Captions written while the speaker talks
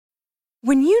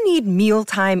When you need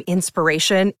mealtime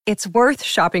inspiration, it's worth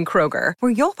shopping Kroger,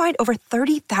 where you'll find over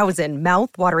 30,000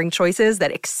 mouth-watering choices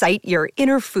that excite your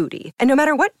inner foodie. And no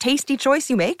matter what tasty choice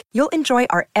you make, you'll enjoy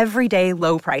our everyday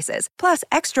low prices, plus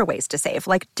extra ways to save,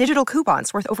 like digital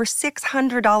coupons worth over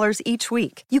 $600 each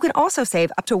week. You can also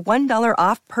save up to $1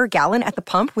 off per gallon at the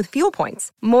pump with fuel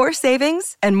points. More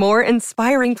savings and more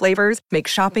inspiring flavors make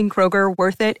shopping Kroger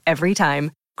worth it every time.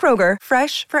 Kroger,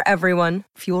 fresh for everyone.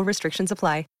 Fuel restrictions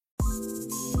apply.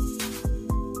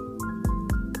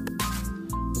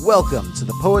 Welcome to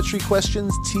the Poetry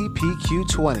Questions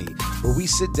TPQ20, where we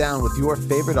sit down with your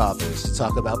favorite authors to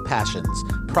talk about passions,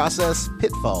 process,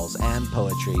 pitfalls, and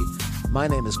poetry. My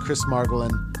name is Chris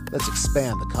Margolin. Let's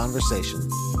expand the conversation.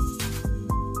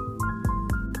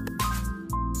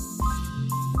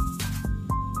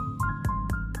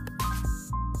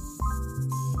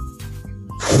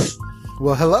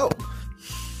 Well, hello.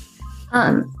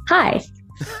 Hi.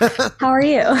 How are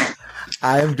you?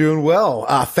 I am doing well.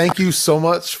 Thank you so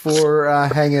much for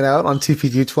hanging out on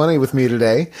TPQ20 with me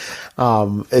today.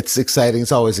 It's exciting.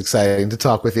 It's always exciting to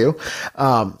talk with you.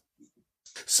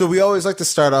 So we always like to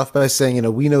start off by saying,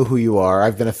 we know who you are.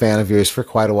 I've been a fan of yours for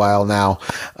quite a while now.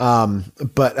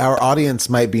 But our audience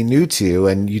might be new to you,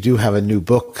 and you do have a new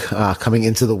book coming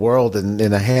into the world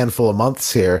in a handful of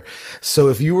months here. So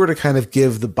if you were to kind of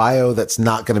give the bio that's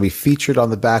not going to be featured on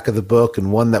the back of the book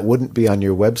and one that wouldn't be on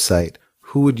your website,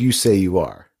 who would you say you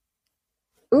are?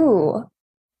 Ooh,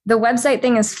 the website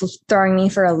thing is throwing me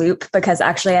for a loop because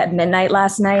actually at midnight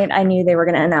last night, I knew they were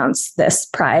going to announce this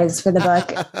prize for the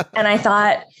book. And I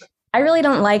thought, I really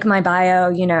don't like my bio.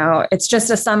 It's just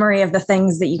a summary of the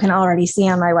things that you can already see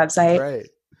on my website.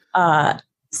 Right.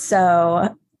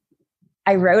 So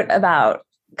I wrote about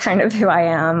kind of who I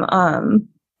am.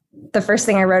 The first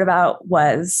thing I wrote about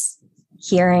was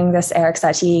hearing this Eric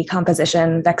Satie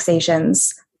composition,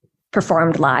 Vexations,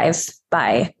 performed live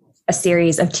by a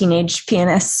series of teenage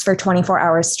pianists for 24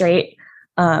 hours straight.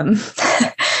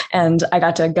 And I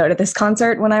got to go to this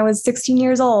concert when I was 16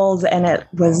 years old, and it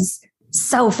was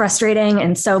so frustrating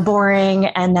and so boring.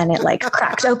 And then it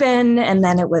cracked open, and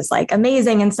then it was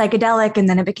amazing and psychedelic, and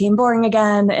then it became boring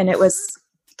again. And it was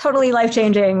totally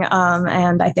life-changing.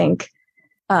 And I think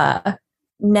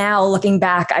now looking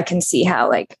back, I can see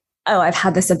how I've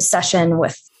had this obsession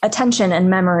with attention and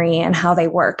memory and how they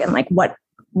work, and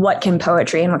what can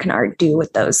poetry and what can art do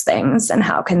with those things, and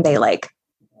how can they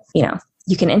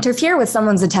you can interfere with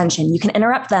someone's attention, you can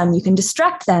interrupt them, you can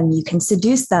distract them, you can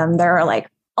seduce them. There are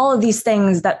all of these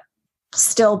things that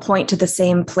still point to the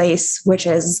same place, which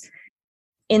is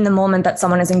in the moment that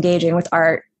someone is engaging with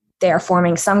art, they are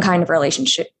forming some kind of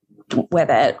relationship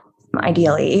with it,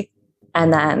 ideally.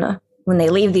 And then when they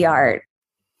leave the art,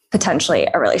 potentially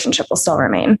a relationship will still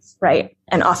remain, right?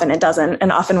 And often it doesn't.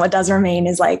 And often what does remain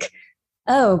is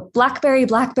Blackberry,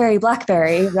 Blackberry,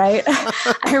 Blackberry, right?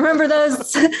 I remember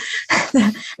those.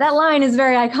 That line is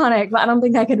very iconic, but I don't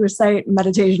think I could recite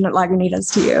Meditation at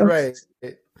Lagunitas to you. Right.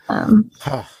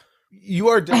 You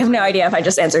are. I have no idea if I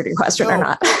just answered your question or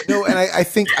not. No, and I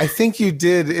think you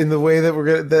did in the way that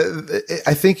we're gonna.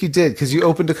 I think you did, because you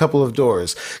opened a couple of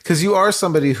doors. Because you are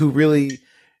somebody who really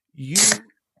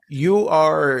You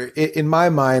are, in my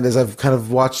mind, as I've kind of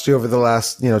watched you over the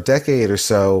last, decade or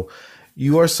so,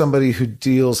 you are somebody who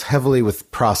deals heavily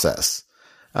with process.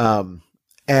 And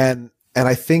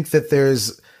I think that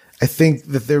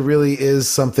there really is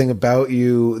something about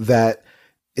you that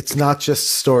it's not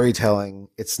just storytelling.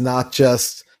 It's not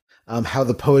just how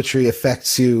the poetry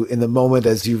affects you in the moment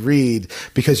as you read,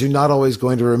 because you're not always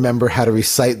going to remember how to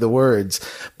recite the words,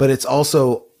 but it's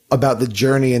also about the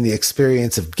journey and the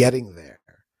experience of getting there.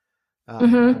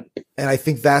 And I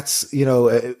think that's,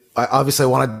 obviously I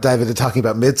want to dive into talking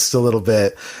about Midst a little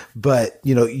bit, but,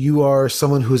 you are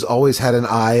someone who's always had an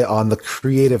eye on the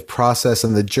creative process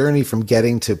and the journey from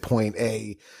getting to point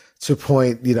A to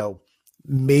point,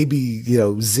 maybe,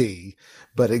 Z,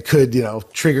 but it could,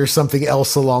 trigger something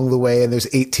else along the way. And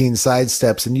there's 18 side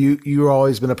steps. And you've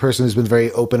always been a person who's been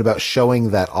very open about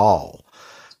showing that all.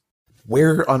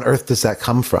 Where on earth does that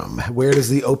come from? Where does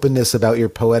the openness about your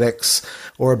poetics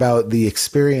or about the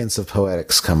experience of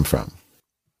poetics come from?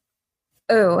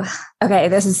 Oh, okay.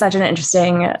 These are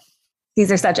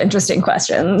such interesting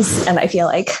questions. And I feel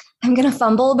like I'm going to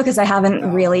fumble because I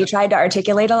haven't really tried to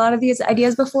articulate a lot of these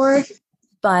ideas before.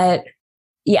 But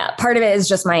yeah, part of it is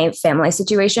just my family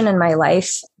situation and my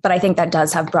life. But I think that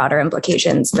does have broader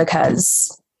implications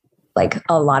because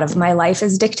a lot of my life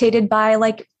is dictated by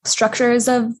structures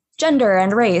of gender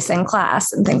and race and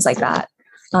class and things like that.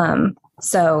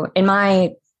 So in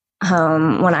my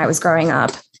home, when I was growing up,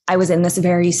 I was in this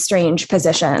very strange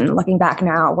position looking back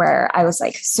now where I was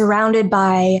like surrounded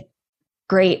by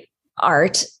great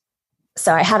art.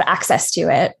 So I had access to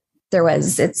it.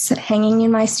 It's hanging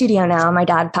in my studio now. My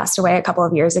dad passed away a couple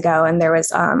of years ago, and there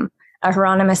was a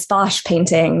Hieronymus Bosch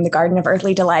painting, The Garden of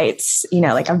Earthly Delights,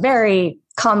 like a very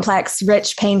complex,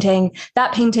 rich painting.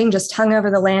 That painting just hung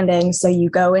over the landing. So you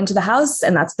go into the house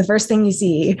and that's the first thing you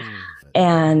see.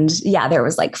 And yeah, there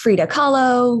was like Frida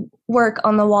Kahlo work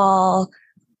on the wall.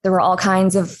 There were all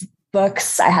kinds of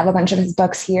books. I have a bunch of his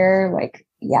books here.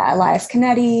 Elias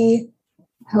Canetti.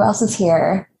 Who else is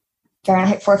here?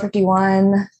 Fahrenheit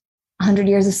 451, 100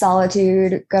 Years of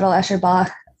Solitude, Gödel, Escher, Bach,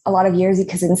 a lot of Jerzy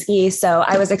Kosinski. So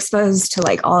I was exposed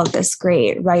to all of this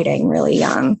great writing really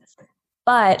young,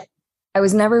 but I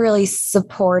was never really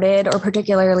supported or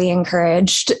particularly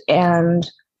encouraged. And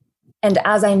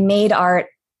as I made art,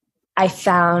 I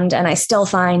found, and I still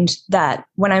find, that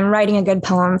when I'm writing a good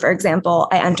poem, for example,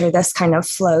 I enter this kind of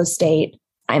flow state.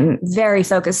 I'm very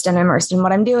focused and immersed in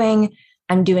what I'm doing.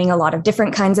 I'm doing a lot of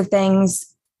different kinds of things.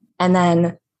 And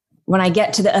then when I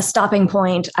get to a stopping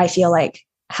point, I feel like,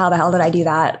 how the hell did I do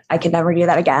that? I could never do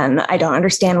that again. I don't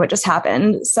understand what just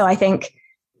happened. So I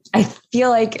feel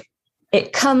like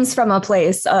it comes from a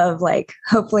place of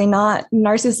hopefully not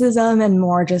narcissism and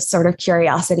more just sort of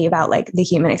curiosity about the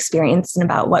human experience and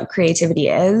about what creativity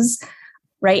is,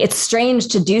 right? It's strange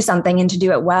to do something and to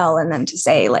do it well. And then to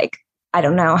say I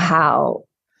don't know how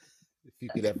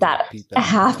that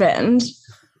happened.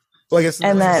 Well, I guess,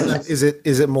 and then is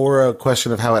it more a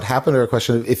question of how it happened or a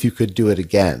question of if you could do it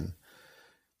again?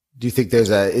 Do you think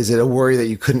is it a worry that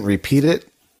you couldn't repeat it?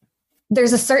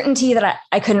 There's a certainty that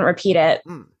I couldn't repeat it.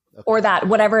 Okay. Or that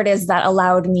whatever it is that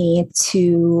allowed me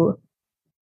to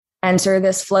enter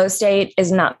this flow state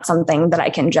is not something that I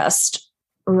can just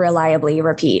reliably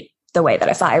repeat the way that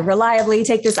if I reliably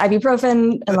take this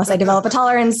ibuprofen, unless I develop a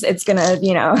tolerance, it's going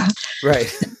to,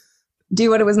 right, do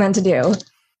what it was meant to do.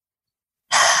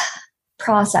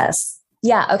 Process.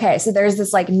 Yeah. Okay. So there's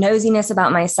this nosiness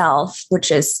about myself, which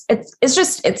is,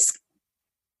 it's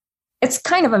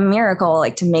kind of a miracle,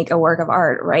 to make a work of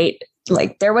art, right?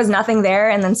 There was nothing there.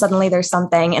 And then suddenly there's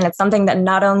something, and it's something that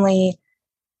not only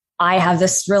I have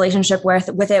this relationship with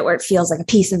it, where it feels like a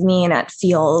piece of me, and it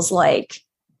feels I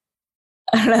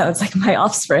don't know, it's my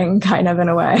offspring kind of in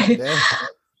a way, yeah.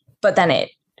 But then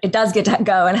it does get to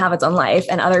go and have its own life,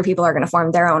 and other people are going to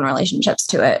form their own relationships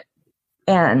to it.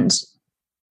 And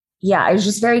yeah, I was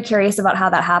just very curious about how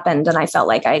that happened. And I felt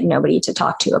like I had nobody to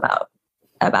talk to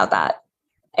about that,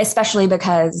 especially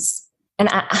because, and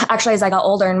actually, as I got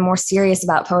older and more serious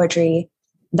about poetry,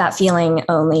 that feeling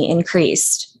only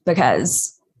increased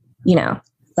because,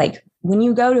 when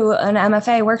you go to an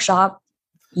MFA workshop,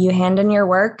 you hand in your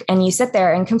work and you sit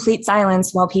there in complete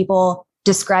silence while people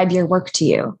describe your work to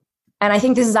you. And I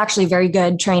think this is actually very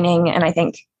good training. And I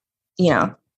think,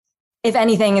 if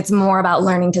anything, it's more about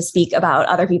learning to speak about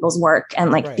other people's work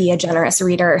and right. Be a generous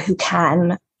reader who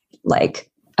can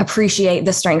appreciate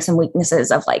the strengths and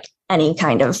weaknesses of any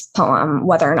kind of poem,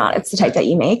 whether or not it's the type that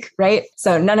you make. Right.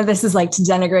 So none of this is to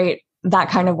denigrate that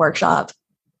kind of workshop.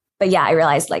 But yeah, I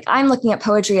realized I'm looking at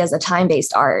poetry as a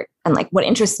time-based art. And what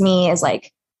interests me is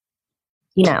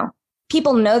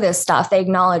people know this stuff. They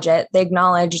acknowledge it. They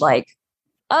acknowledge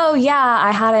oh yeah,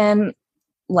 I hadn't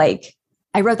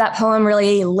I wrote that poem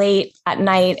really late at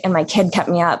night and my kid kept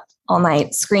me up all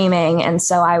night screaming. And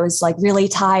so I was really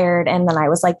tired. And then I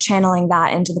was channeling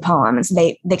that into the poem. And so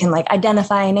they can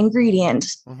identify an ingredient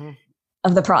mm-hmm.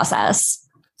 of the process.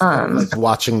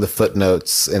 Watching the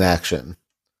footnotes in action.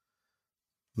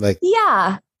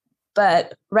 Yeah,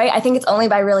 but right. I think it's only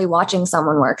by really watching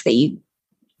someone work that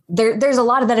there's a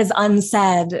lot of that is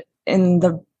unsaid in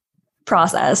the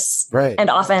process. Right. And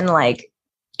often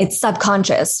it's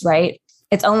subconscious, right?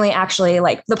 It's only actually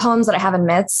the poems that I have in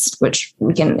midst, which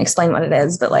we can explain what it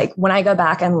is. But when I go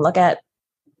back and look at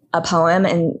a poem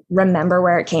and remember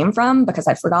where it came from, because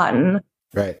I've forgotten,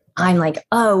 right? I'm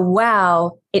oh,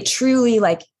 wow, it truly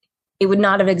it would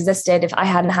not have existed if I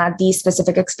hadn't had these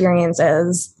specific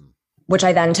experiences, which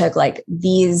I then took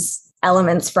these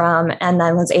elements from and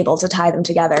then was able to tie them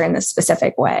together in this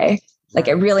specific way.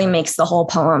 It really makes the whole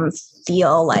poem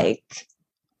feel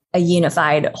a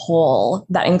unified whole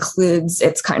that includes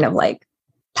its kind of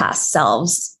past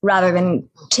selves, rather than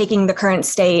taking the current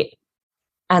state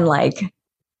and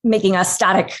making a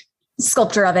static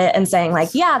sculpture of it and saying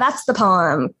yeah, that's the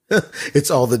poem.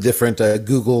 It's all the different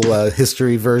Google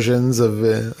history versions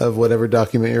of whatever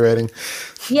document you're writing.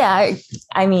 Yeah.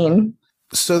 I mean,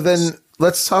 so then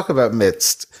let's talk about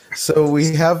midst. So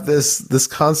we have this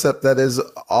concept that is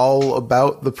all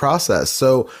about the process.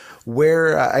 So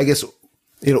where, I guess,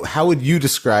 how would you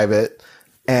describe it?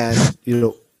 And,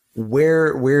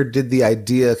 where did the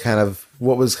idea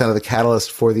what was kind of the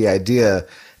catalyst for the idea,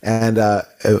 and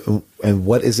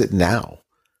what is it now?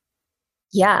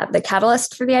 Yeah, the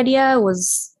catalyst for the idea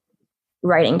was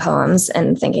writing poems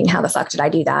and thinking, how the fuck did I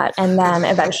do that? And then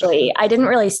eventually I didn't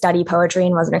really study poetry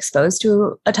and wasn't exposed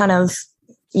to a ton of,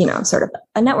 sort of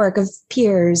a network of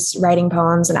peers writing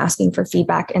poems and asking for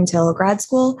feedback until grad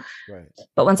school. Right.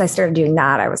 But once I started doing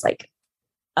that, I was like,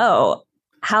 oh,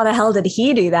 how the hell did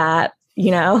he do that?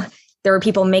 There were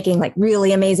people making like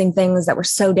really amazing things that were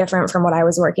so different from what I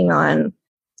was working on.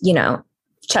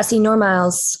 Chessie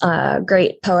Normile's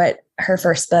great poet, her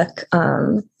first book,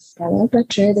 I won't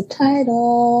butcher the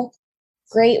title.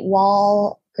 Great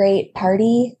Wall, Great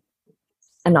Party.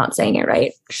 I'm not saying it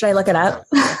right. Should I look it up?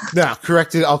 No,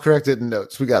 correct it. I'll correct it in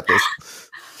notes. We got this.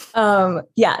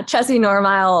 Chessie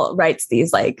Normile writes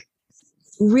these like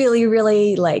really,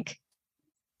 really like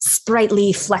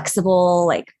sprightly, flexible,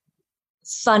 like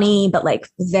funny, but like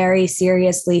very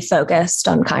seriously focused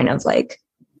on kind of like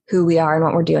who we are and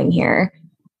what we're doing here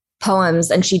poems.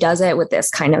 And she does it with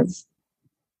this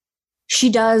she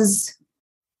does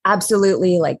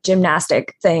absolutely like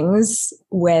gymnastic things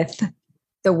with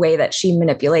the way that she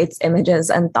manipulates images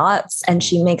and thoughts, and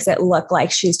she makes it look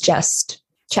like she's just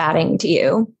chatting to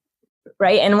you.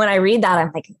 Right. And when I read that,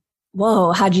 I'm like,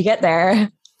 whoa, how'd you get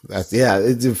there?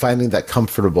 It's finding that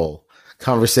comfortable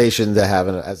conversation to have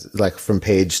as like from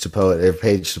page to poet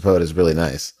is really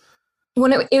nice.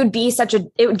 When it would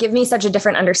give me such a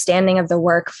different understanding of the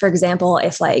work. For example,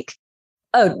 if like,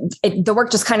 the work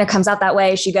just kind of comes out that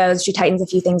way. She tightens a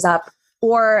few things up,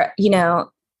 or,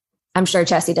 I'm sure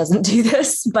Chessie doesn't do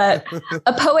this, but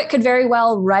a poet could very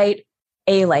well write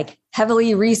a like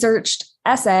heavily researched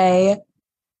essay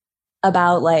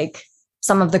about like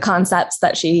some of the concepts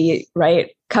that she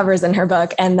covers in her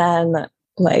book, and then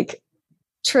like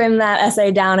trim that essay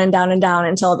down and down and down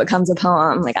until it becomes a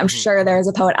poem. Like I'm sure there's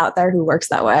a poet out there who works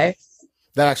that way.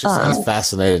 That actually sounds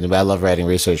fascinating to me. I love writing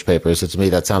research papers. So to me,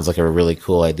 that sounds like a really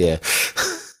cool idea.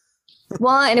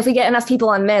 Well, and if we get enough people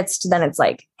on Midst, then it's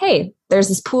like, hey, there's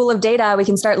this pool of data. We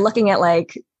can start looking at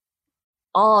like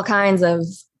all kinds of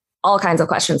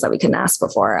questions that we couldn't ask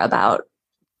before about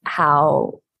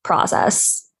how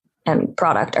process and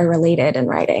product are related in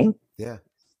writing. Yeah.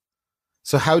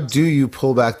 So how do you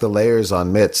pull back the layers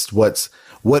on Midst? What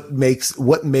makes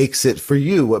it for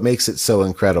you? What makes it so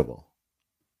incredible?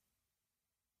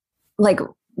 Like,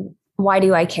 why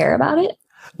do I care about it?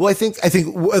 Well, I think I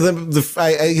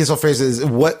guess I'll phrase it as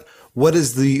what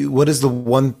is the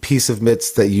one piece of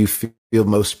Midst that you feel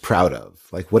most proud of?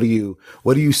 Like, what are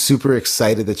you super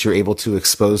excited that you're able to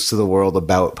expose to the world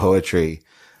about poetry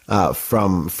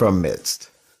from Midst?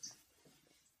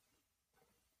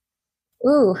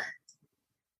 Ooh,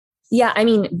 yeah. I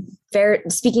mean,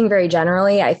 speaking very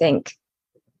generally, I think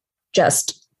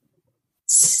just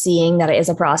seeing that it is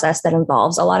a process that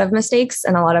involves a lot of mistakes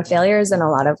and a lot of failures and a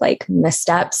lot of like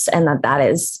missteps, and that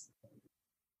is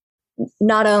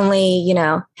not only,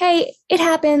 hey, it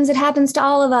happens to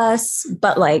all of us,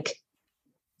 but like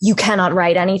you cannot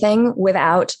write anything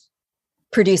without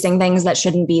producing things that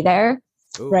shouldn't be there.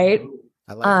 Ooh, right.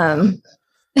 I like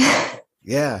that.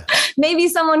 Yeah. Maybe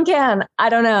someone can, I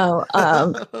don't know.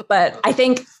 But I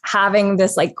think having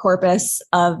this like corpus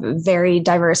of very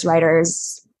diverse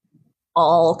writers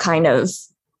all kind of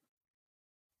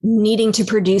needing to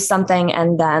produce something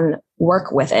and then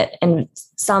work with it in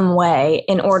some way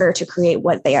in order to create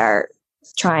what they are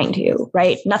trying to,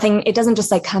 right? It doesn't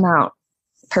just like come out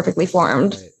perfectly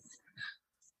formed. Right.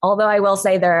 Although I will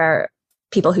say there are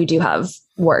people who do have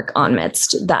work on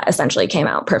Midst that essentially came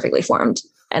out perfectly formed,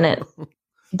 and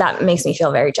that makes me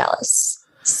feel very jealous.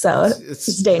 So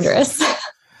it's dangerous.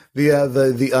 The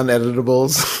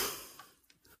uneditables.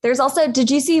 There's also,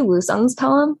 did you see Woo Sung's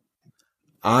poem?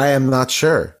 I am not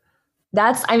sure.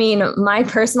 My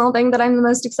personal thing that I'm the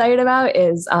most excited about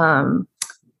is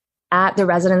at the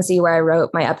residency where I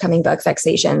wrote my upcoming book,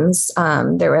 Vexations.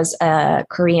 There was a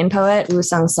Korean poet, Woo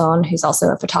Sung Son, who's also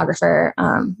a photographer.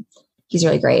 He's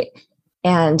really great.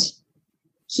 And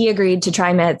he agreed to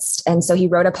try Midst. And so he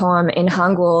wrote a poem in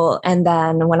Hangul. And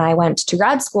then when I went to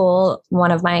grad school, one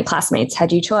of my classmates,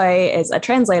 Haeji Choi, is a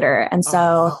translator. And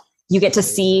so you get to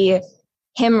see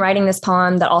him writing this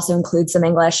poem that also includes some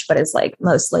English, but is like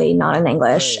mostly not in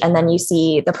English. Right. And then you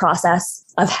see the process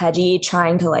of Haeji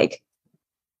trying to like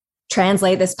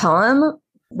translate this poem,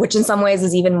 which in some ways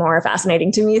is even more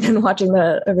fascinating to me than watching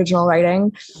the original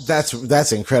writing.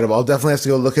 That's incredible. I'll definitely have to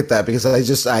go look at that, because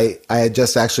I had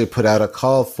just actually put out a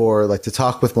call for like to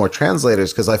talk with more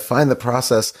translators, because I find the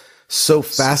process so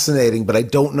fascinating, but I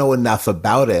don't know enough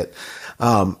about it.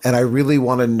 And I really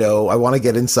want to know, I want to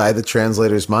get inside the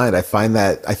translator's mind. I find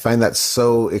that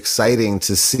so exciting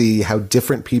to see how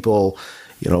different people,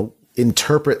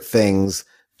 interpret things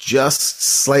just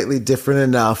slightly different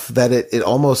enough that it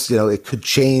almost, it could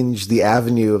change the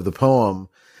avenue of the poem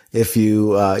if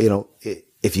you,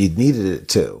 if you needed it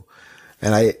to.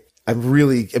 And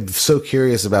I'm so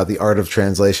curious about the art of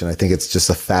translation. I think it's just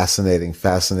a fascinating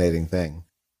thing.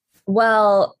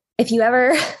 Well, if you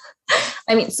ever,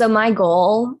 so my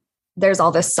goal, there's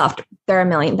all this there are a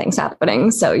million things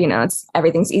happening. So,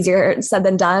 everything's easier said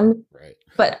than done. Right.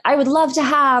 But I would love to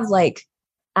have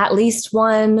at least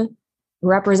one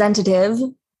representative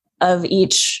of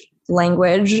each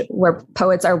language where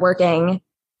poets are working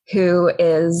who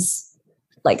is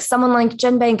someone like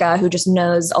Jen Banka, who just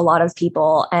knows a lot of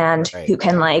people and who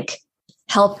can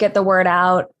help get the word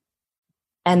out,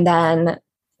 and then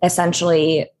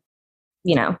essentially,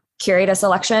 curate a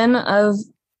selection of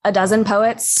a dozen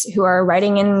poets who are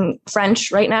writing in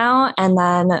French right now, and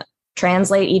then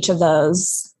translate each of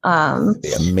those.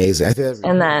 Amazing. I think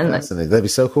that'd be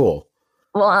so cool.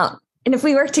 Well, and if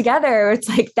we work together, it's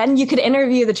then you could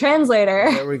interview the translator.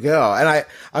 There we go. And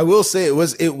I will say it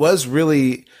was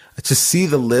really to see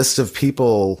the list of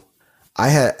people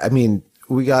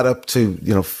we got up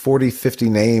to, 40, 50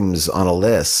 names on a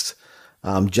list,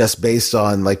 just based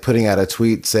on putting out a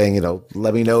tweet saying,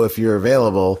 let me know if you're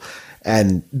available,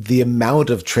 and the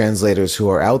amount of translators who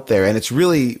are out there. And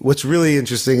what's really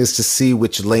interesting is to see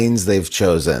which lanes they've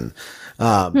chosen.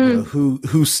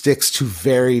 Who sticks to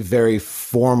very, very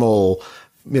formal,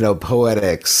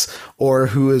 poetics, or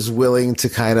who is willing to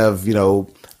kind of,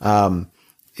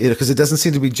 because it doesn't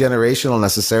seem to be generational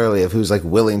necessarily of who's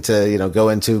willing to, go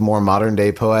into more modern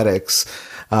day poetics.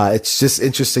 It's just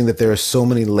interesting that there are so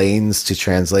many lanes to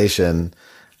translation.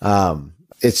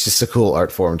 It's just a cool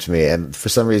art form to me. And for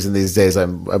some reason these days,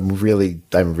 I'm really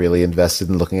invested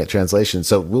in looking at translation.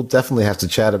 So we'll definitely have to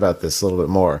chat about this a little bit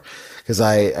more, because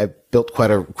I built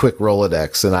quite a quick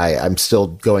Rolodex, and I'm still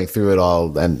going through it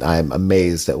all, and I'm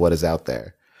amazed at what is out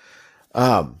there.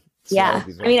 Yeah.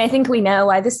 I think we know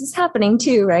why this is happening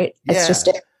too, right? It's just,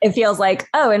 it feels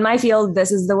in my field,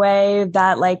 this is the way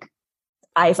that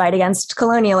I fight against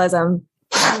colonialism.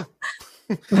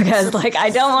 Because I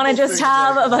don't want to just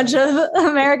have a bunch of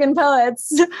American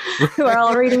poets who are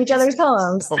all reading each other's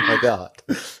poems. Oh my God.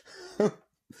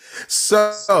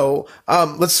 So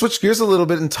let's switch gears a little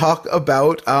bit and talk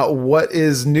about what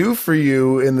is new for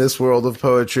you in this world of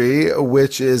poetry,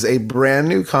 which is a brand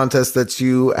new contest that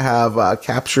you have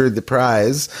captured the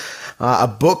prize, a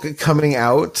book coming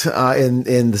out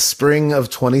in the spring of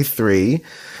 23.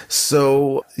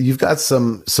 So you've got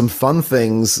some fun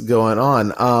things going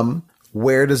on.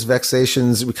 Where does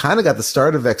Vexations, we kind of got the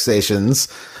start of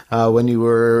Vexations when you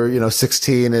were,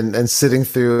 16 and sitting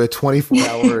through a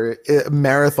 24-hour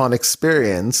marathon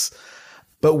experience.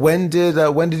 But when did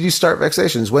you start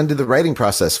Vexations? When did the writing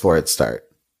process for it start?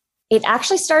 It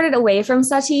actually started away from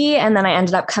Sati, and then I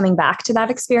ended up coming back to that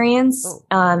experience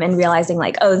and realizing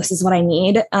this is what I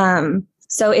need.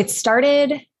 So it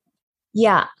started,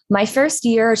 my first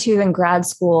year or two in grad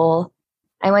school,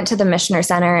 I went to the Mishner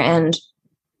Center, and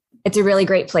it's a really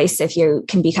great place if you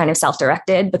can be kind of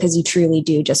self-directed, because you truly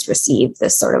do just receive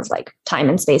this sort of time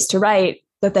and space to write,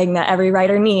 the thing that every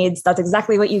writer needs. That's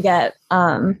exactly what you get.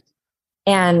 And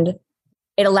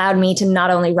it allowed me to not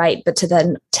only write, but to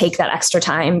then take that extra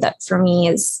time that for me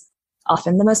is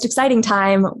often the most exciting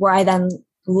time, where I then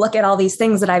look at all these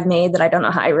things that I've made that I don't know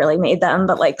how I really made them,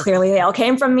 but clearly they all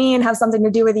came from me and have something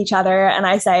to do with each other. And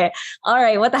I say, all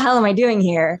right, what the hell am I doing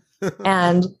here?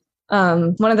 And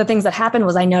one of the things that happened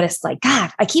was I noticed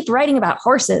God, I keep writing about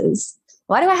horses.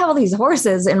 Why do I have all these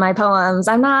horses in my poems?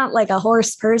 I'm not a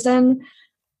horse person.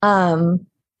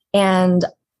 And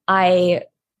I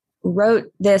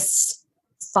wrote this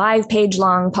 5-page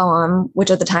long poem, which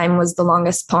at the time was the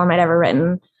longest poem I'd ever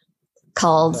written,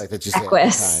 called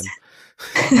Equus.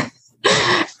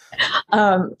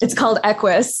 It's called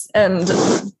Equus, and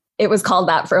it was called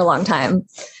that for a long time.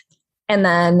 And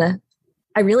then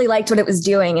I really liked what it was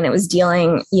doing, and it was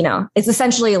dealing, it's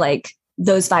essentially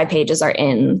those 5 pages are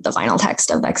in the final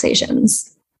text of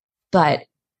Vexations. But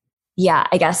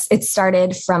I guess it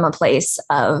started from a place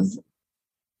of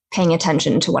paying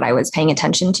attention to what I was paying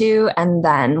attention to. And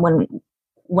then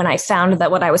when I found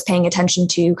that what I was paying attention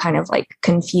to kind of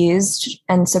confused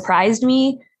and surprised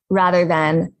me, rather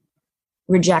than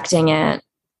rejecting it,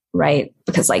 right?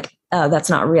 Because that's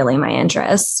not really my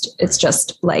interest. It's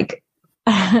just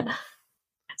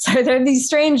so there are these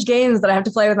strange games that I have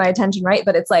to play with my attention, right?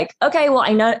 But it's okay, well,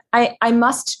 I know I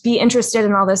must be interested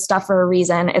in all this stuff for a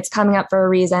reason. It's coming up for a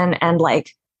reason. And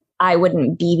I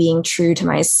wouldn't be being true to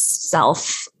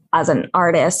myself as an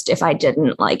artist if I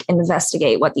didn't like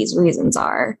investigate what these reasons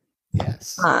are.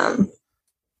 Yes.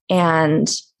 And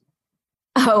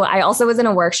I also was in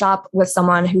a workshop with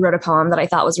someone who wrote a poem that I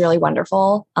thought was really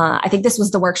wonderful. I think this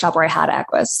was the workshop where I had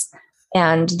Equus.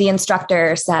 And the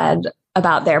instructor said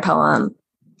about their poem,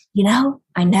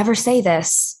 I never say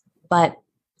this, but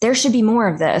there should be more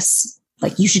of this.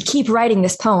 Like, you should keep writing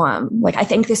this poem. Like, I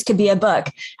think this could be a book.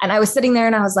 And I was sitting there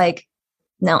and I was like,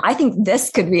 no, I think this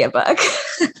could be a book.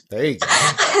 There you go.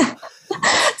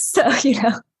 So,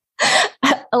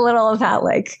 a little of that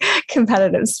like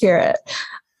competitive spirit.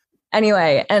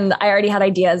 Anyway, and I already had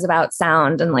ideas about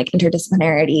sound and like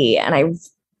interdisciplinarity. And I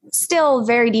still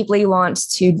very deeply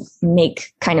want to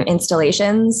make kind of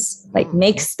installations, like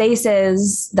make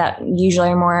spaces that usually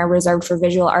are more reserved for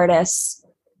visual artists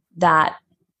that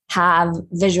have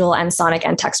visual and sonic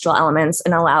and textual elements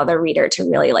and allow the reader to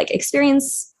really like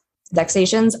experience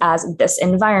Vexations as this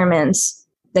environment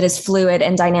that is fluid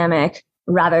and dynamic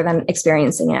rather than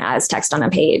experiencing it as text on a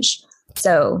page.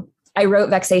 So I wrote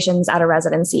Vexations at a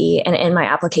residency, and in my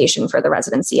application for the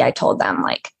residency, I told them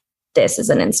like, this is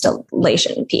an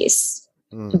installation piece,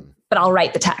 but I'll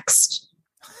write the text.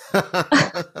 I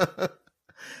love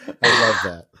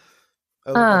that.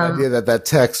 I love the idea that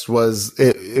text was,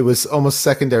 it was almost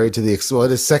secondary to the,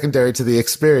 it is secondary to the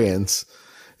experience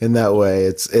in that way.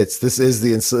 This is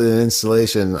the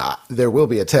installation. There will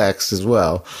be a text as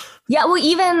well. Yeah. Well,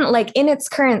 even like in its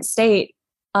current state,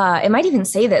 it might even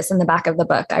say this in the back of the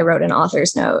book. I wrote an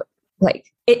author's note, like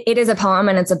it is a poem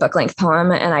and it's a book length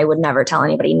poem. And I would never tell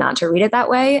anybody not to read it that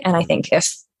way. And I think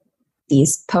if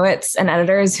these poets and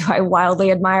editors who I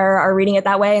wildly admire are reading it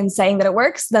that way and saying that it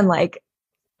works, then like,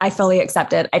 I fully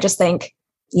accept it. I just think,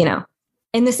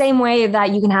 in the same way that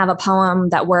you can have a poem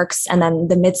that works and then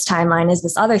the midst timeline is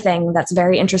this other thing that's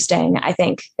very interesting. I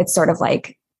think it's sort of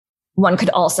like one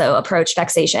could also approach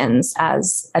Vexations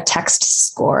as a text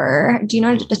score. Do you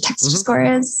know what a text score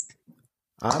is?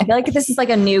 I feel like this is like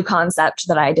a new concept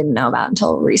that I didn't know about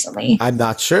until recently. I'm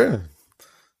not sure.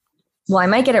 Well, I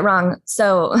might get it wrong.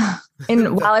 So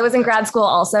while I was in grad school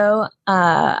also,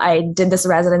 I did this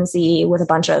residency with a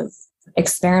bunch of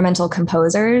experimental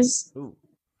composers.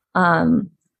 And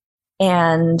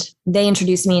they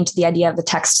introduced me into the idea of the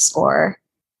text score,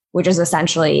 which is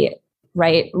essentially,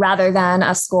 right, rather than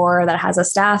a score that has a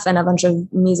staff and a bunch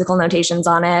of musical notations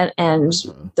on it, and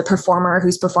the performer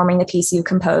who's performing the piece you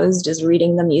composed is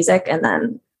reading the music and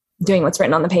then doing what's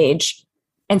written on the page.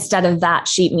 Instead of that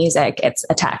sheet music, it's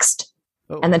a text.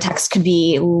 And the text could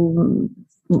be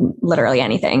literally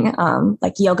anything,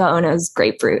 like Yoko Ono's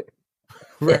Grapefruit.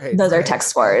 Right. Those are text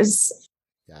scores.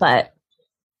 But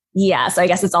yeah, so I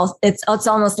guess it's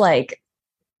almost like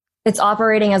it's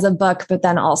operating as a book, but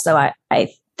then also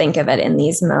I think of it in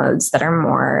these modes that are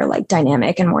more like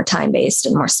dynamic and more time-based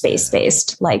and more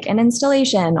space-based, like an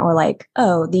installation, or like,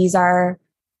 oh, these are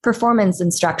performance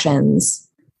instructions.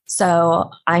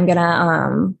 So I'm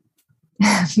gonna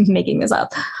making this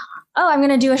up. Oh, I'm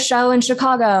gonna do a show in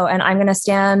Chicago and I'm gonna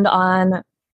stand on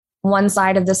one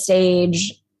side of the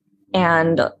stage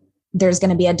and there's going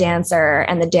to be a dancer,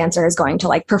 and the dancer is going to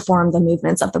like perform the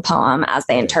movements of the poem as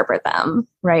they interpret them.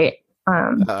 Right.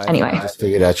 Anyway, I just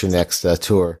figured out your next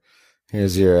tour.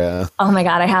 Here's your, oh my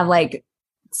God. I have like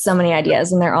so many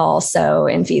ideas and they're all so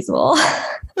infeasible.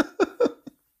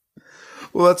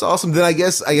 Well, that's awesome. Then I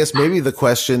guess maybe the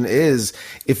question is,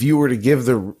 if you were to give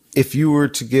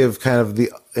kind of the,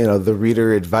 the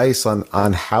reader advice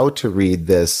on how to read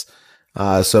this.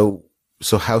 So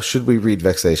how should we read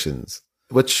Vexations?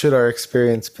 What should our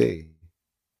experience be?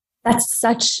 That's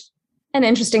such an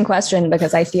interesting question,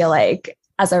 because I feel like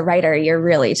as a writer, you're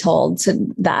really told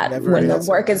that when the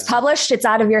work is published, it's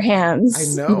out of your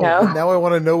hands. I know. Now I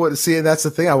want to know and that's the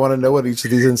thing. I want to know what each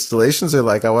of these installations are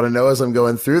like. I want to know as I'm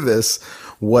going through this,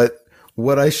 what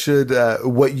I should,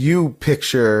 what you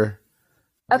picture.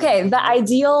 Okay.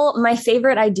 My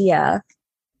favorite idea,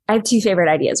 I have two favorite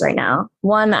ideas right now.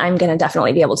 One, I'm going to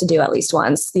definitely be able to do at least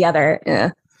once. The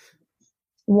other,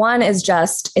 One is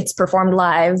just, it's performed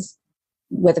live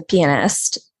with a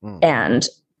pianist and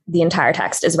the entire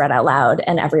text is read out loud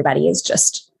and everybody is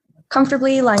just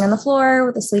comfortably lying on the floor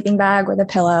with a sleeping bag with a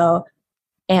pillow.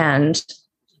 And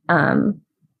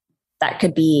that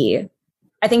could be,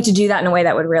 I think, to do that in a way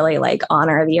that would really like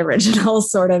honor the original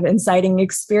sort of inciting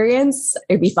experience.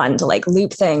 It'd be fun to like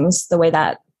loop things the way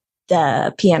that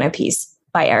the piano piece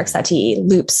by Eric Satie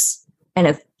loops. And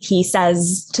if he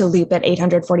says to loop it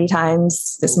 840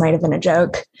 times, this might have been a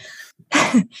joke.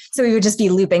 So we would just be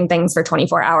looping things for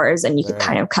 24 hours and you could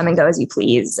kind of come and go as you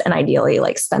please and ideally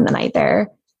like spend the night there.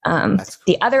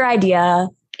 The other idea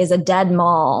is a dead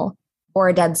mall or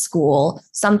a dead school,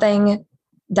 something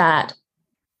that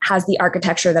has the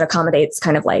architecture that accommodates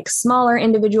kind of like smaller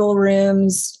individual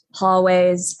rooms,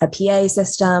 hallways, a PA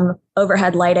system,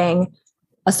 overhead lighting,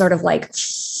 a sort of like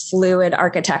fluid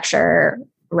architecture,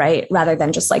 right? Rather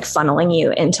than just like funneling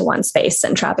you into one space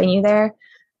and trapping you there.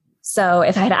 So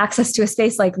if I had access to a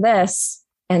space like this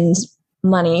and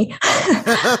money,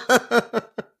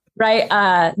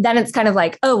 right, then it's kind of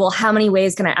like, oh, well, how many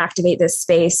ways can I activate this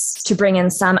space to bring in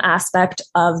some aspect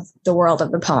of the world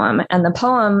of the poem? And the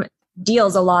poem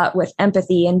deals a lot with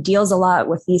empathy and deals a lot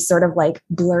with these sort of like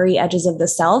blurry edges of the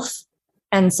self.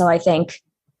 And so I think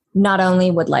not only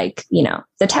would like, you know,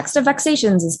 the text of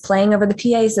Vexations is playing over the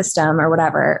PA system or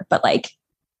whatever, but like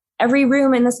every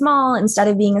room in this mall, instead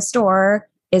of being a store,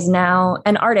 is now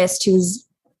an artist who's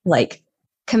like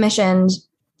commissioned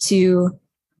to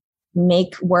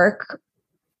make work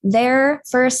there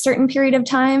for a certain period of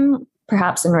time,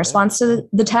 perhaps in response to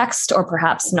the text, or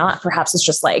perhaps not. Perhaps it's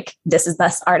just like, this is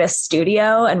this artist's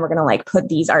studio and we're going to like put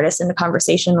these artists into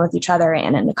conversation with each other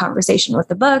and into conversation with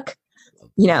the book.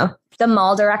 You know, the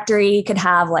mall directory could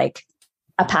have like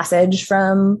a passage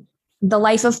from The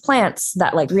Life of Plants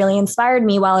that like really inspired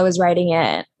me while I was writing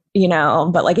it, you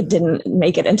know, but like it didn't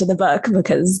make it into the book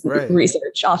because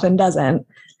research often doesn't.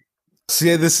 So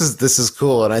yeah, this is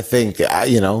cool, and I think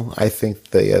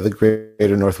the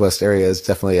greater Northwest area is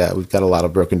definitely we've got a lot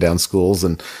of broken down schools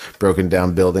and broken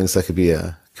down buildings that could be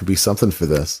something for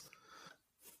this.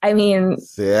 I mean,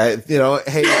 so yeah, you know,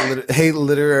 hey,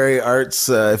 literary arts,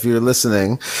 if you're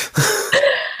listening,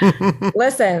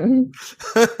 listen.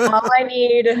 All I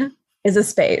need is a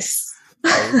space.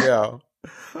 There you go.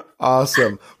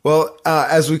 Awesome. Well,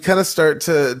 as we kind of start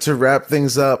to wrap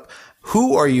things up,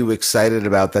 who are you excited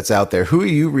about that's out there? Who are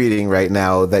you reading right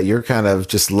now that you're kind of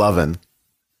just loving?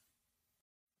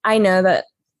 I know that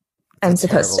I'm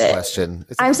supposed to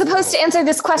answer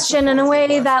this question in a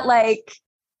way that like,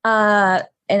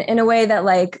 in a way that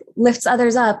like lifts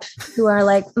others up who are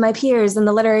like my peers in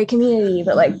the literary community.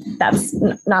 But like, that's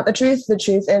not the truth. The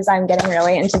truth is I'm getting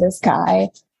really into this guy,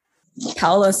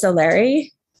 Paolo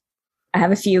Soleri. I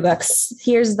have a few books.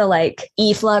 Here's the like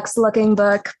E-Flux looking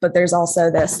book, but there's also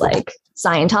this like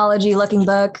Scientology looking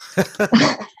book.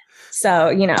 So,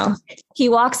 you know, he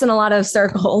walks in a lot of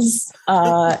circles.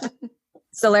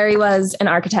 Soleri was an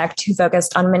architect who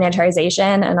focused on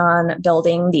miniaturization and on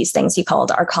building these things he called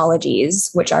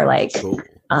arcologies, which are like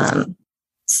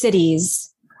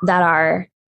cities that are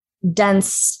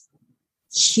dense,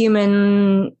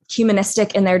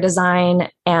 humanistic in their design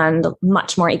and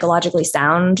much more ecologically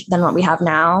sound than what we have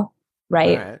now,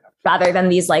 right? Rather than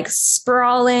these like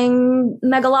sprawling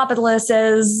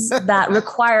megalopolises that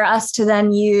require us to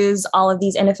then use all of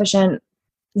these inefficient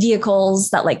vehicles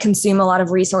that like consume a lot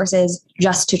of resources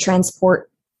just to transport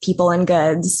people and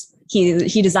goods.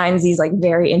 He designs these like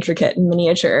very intricate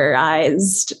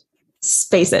miniaturized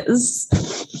spaces.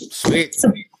 Sweet.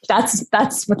 So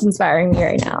that's what's inspiring me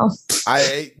right now.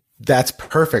 That's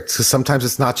perfect, because sometimes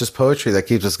it's not just poetry that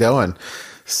keeps us going.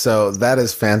 So that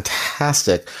is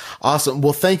fantastic. Awesome.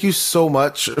 Well, thank you so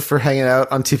much for hanging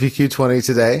out on TPQ20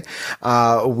 today.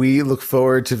 We look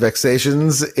forward to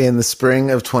Vexations in the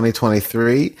spring of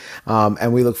 2023.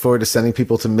 And we look forward to sending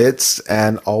people to MITS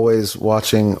and always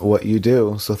watching what you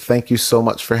do. So thank you so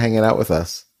much for hanging out with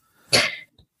us.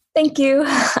 Thank you.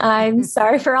 I'm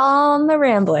sorry for all the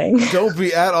rambling. Don't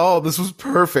be at all. This was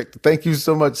perfect. Thank you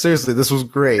so much. Seriously, this was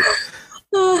great.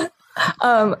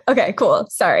 Okay, cool.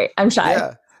 Sorry. I'm shy.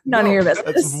 Yeah. None of your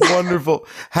business. That's wonderful.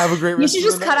 Have a great rest. You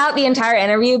should just cut out the entire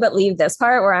interview, but leave this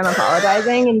part where I'm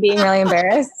apologizing and being really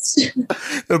embarrassed.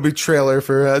 It'll be trailer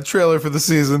for the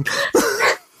season.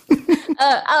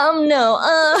 No.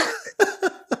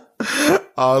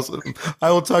 Awesome. I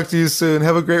will talk to you soon.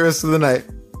 Have a great rest of the night.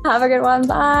 Have a good one.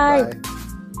 Bye. Bye.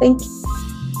 Thank you.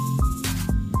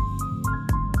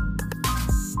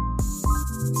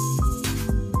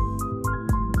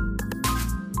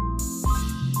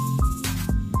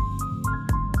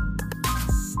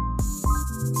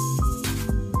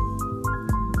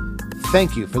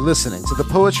 Thank you for listening to the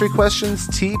Poetry Questions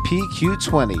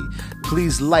TPQ20.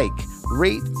 Please like,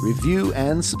 rate, review,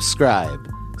 and subscribe.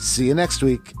 See you next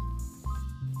week.